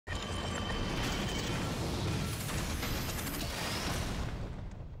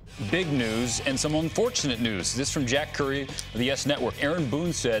big news and some unfortunate news. This from Jack Curry of the YES Network. Aaron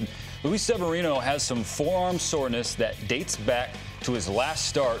Boone said Luis Severino has some forearm soreness that dates back to his last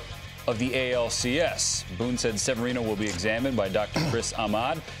start of the ALCS. Boone said Severino will be examined by Dr. Chris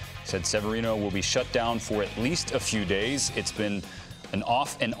Ahmad. He said Severino will be shut down for at least a few days. It's been an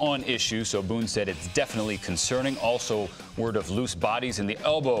off and on issue, so Boone said it's definitely concerning. Also, word of loose bodies in the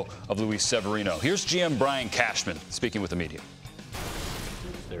elbow of Luis Severino. Here's GM Brian Cashman speaking with the media.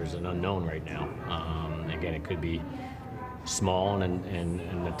 There's an unknown right now. Again, it could be small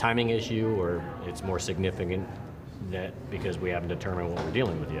and a timing issue, or it's more significant that because we haven't determined what we're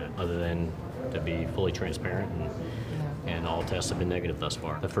dealing with yet, other than to be fully transparent, and all tests have been negative thus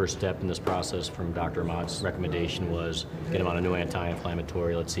far. The first step in this process from Dr. Ahmad's recommendation was get him on a new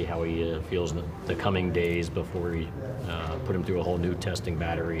anti-inflammatory. Let's see how he feels in the coming days before we put him through a whole new testing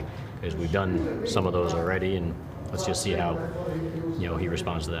battery, because we've done some of those already, and let's just see how he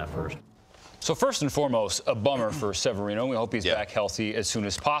responds to that first. So first and foremost, a bummer for Severino. We hope he's back healthy as soon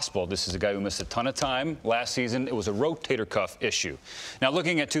as possible. This is a guy who missed a ton of time last season. It was a rotator cuff issue. Now,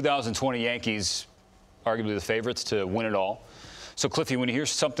 looking at 2020 Yankees, arguably the favorites to win it all. So, Cliffy, when you hear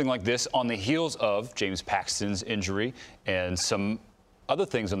something like this on the heels of James Paxton's injury and some other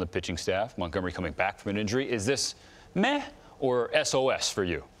things on the pitching staff, Montgomery coming back from an injury, is this meh or SOS for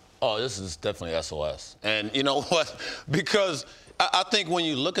you? Oh, this is definitely SOS. And you know what? Because I think when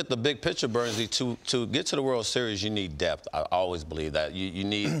you look at the big picture, Bernsey, to get to the World Series, you need depth. I always believe that. You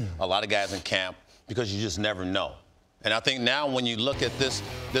need a lot of guys in camp because you just never know. And I think now when you look at this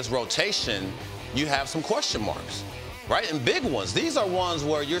rotation, you have some question marks, right? And big ones. These are ones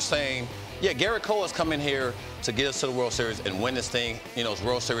where you're saying, yeah, Garrett Cole has come in here to get us to the World Series and win this thing, it's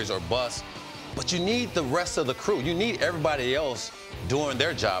World Series or bust. But you need the rest of the crew. You need everybody else doing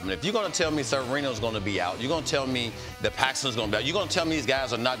their job. And if you're going to tell me Severino's going to be out, you're going to tell me that Paxton's going to be out, you're going to tell me these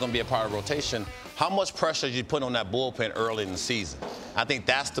guys are not going to be a part of rotation, how much pressure did you put on that bullpen early in the season? I think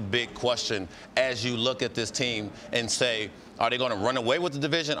that's the big question as you look at this team and say, are they going to run away with the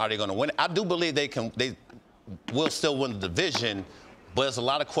division? Are they going to win it? I do believe they will still win the division, but there's a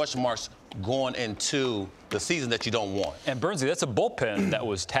lot of question marks going into the season that you don't want. And Bernsey, that's a bullpen that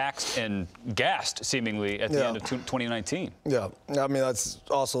was taxed and gassed seemingly at the end of 2019. Yeah, I mean, that's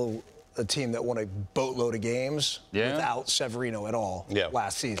also a team that won a boatload of games without Severino at all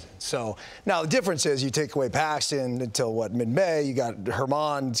last season. So now the difference is you take away Paxton until mid-May. You got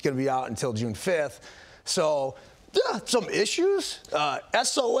Herman's going to be out until June 5th. So yeah, some issues.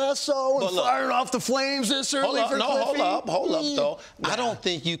 SOS and firing off the flames this early for Cliffy. Hold up, though. I don't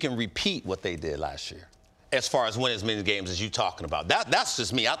think you can repeat what they did last year as far as winning as many games as you're talking about. That's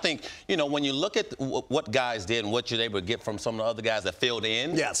just me. I think, when you look at what guys did and what you're able to get from some of the other guys that filled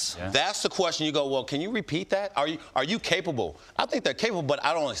in, that's the question. You go, well, can you repeat that? Are you capable? I think they're capable, but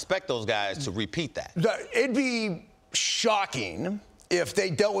I don't expect those guys to repeat that. It'd be shocking if they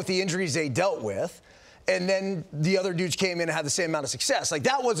dealt with the injuries they dealt with, and then the other dudes came in and had the same amount of success. Like,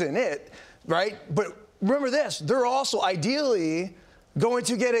 that wasn't it, right? But remember this, they're also ideally going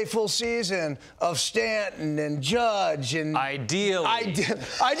to get a full season of Stanton and Judge. And ideally.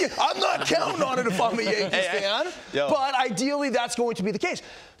 I'm not counting on it if I'm a Yankees fan, but ideally that's going to be the case.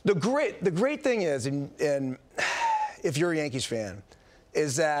 The great thing is, and if you're a Yankees fan,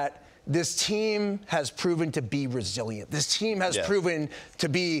 is that this team has proven to be resilient. This team has proven to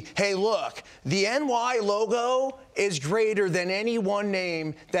be, hey, look, the NY logo is greater than any one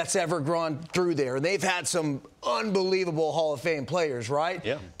name that's ever gone through there. They've had some unbelievable Hall of Fame players, right?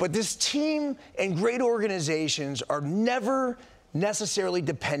 Yeah. But this team and great organizations are never necessarily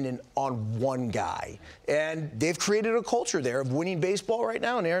dependent on one guy. And they've created a culture there of winning baseball right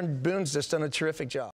now, and Aaron Boone's just done a terrific job.